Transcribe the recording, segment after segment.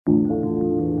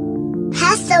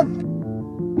This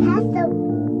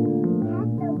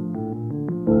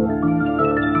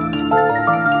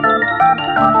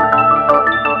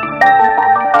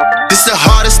the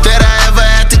hardest that I ever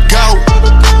had to go.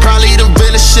 Probably the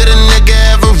realest shit a nigga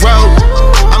ever wrote.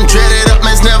 I'm dreaded up,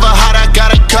 man's never hot, I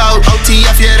got a code.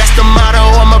 OTF, yeah, that's the motto,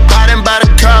 I'm abiding by the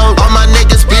code. All my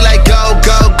niggas be like go,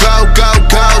 go, go, go,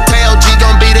 go. TAOG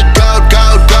gon' be the goat,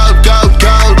 goat, goat, goat,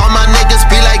 goat. All my niggas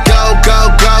be like go,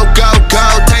 go, go, go, go.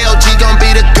 TAOG gon'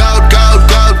 be the goat, goat,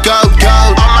 goat, goat,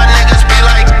 goat. All my niggas be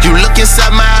like, you look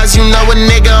inside my eyes, you know a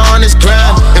nigga on his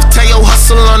grind. If Teo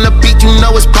hustle on the beat, you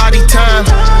know it's body time.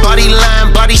 Body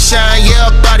line, body shine, yeah,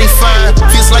 body fine.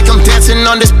 Feels like I'm dancing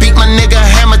on this beat, my nigga,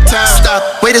 hammer time. Stop,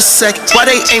 wait a sec, why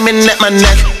they aiming at my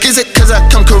neck? Is it cause I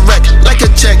come correct? Like a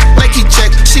check, Nike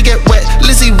check, she get wet,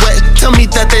 Lizzie wet. Tell me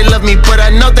that they love me, but I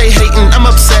know they hating. I'm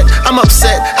upset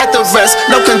at the rest,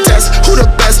 no contest. Who the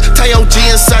best? TAOG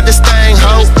inside this thing,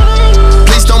 ho.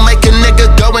 Please don't make a nigga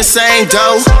go insane,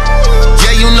 though.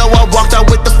 Yeah, you know I walked out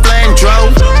with the flame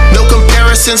drove. No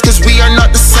comparisons, cause we are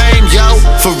not the same, yo.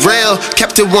 For real,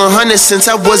 kept it 100 since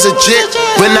I was a jit.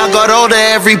 When I got older,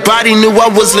 everybody knew I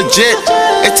was legit.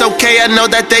 It's okay, I know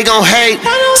that they gon' hate,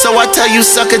 so I tell you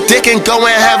suck a dick and go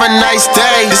and have a nice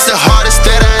day. It's the hardest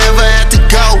that I ever had to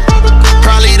go.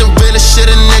 Probably the realest shit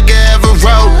a nigga ever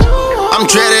wrote. I'm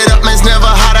dreaded up, man's never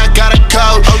hot, I got a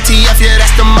code. OTF, yeah,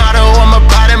 that's the motto, I'm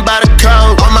abiding by the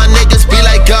code. All my niggas be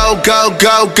like go, go,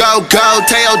 go, go, go.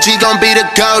 TAOG gon' be the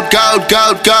goat, goat,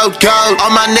 goat, goat, goat.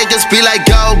 All my niggas be like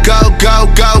go, go, go,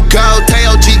 go, go.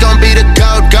 TAOG gon' be the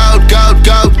goat, goat, goat.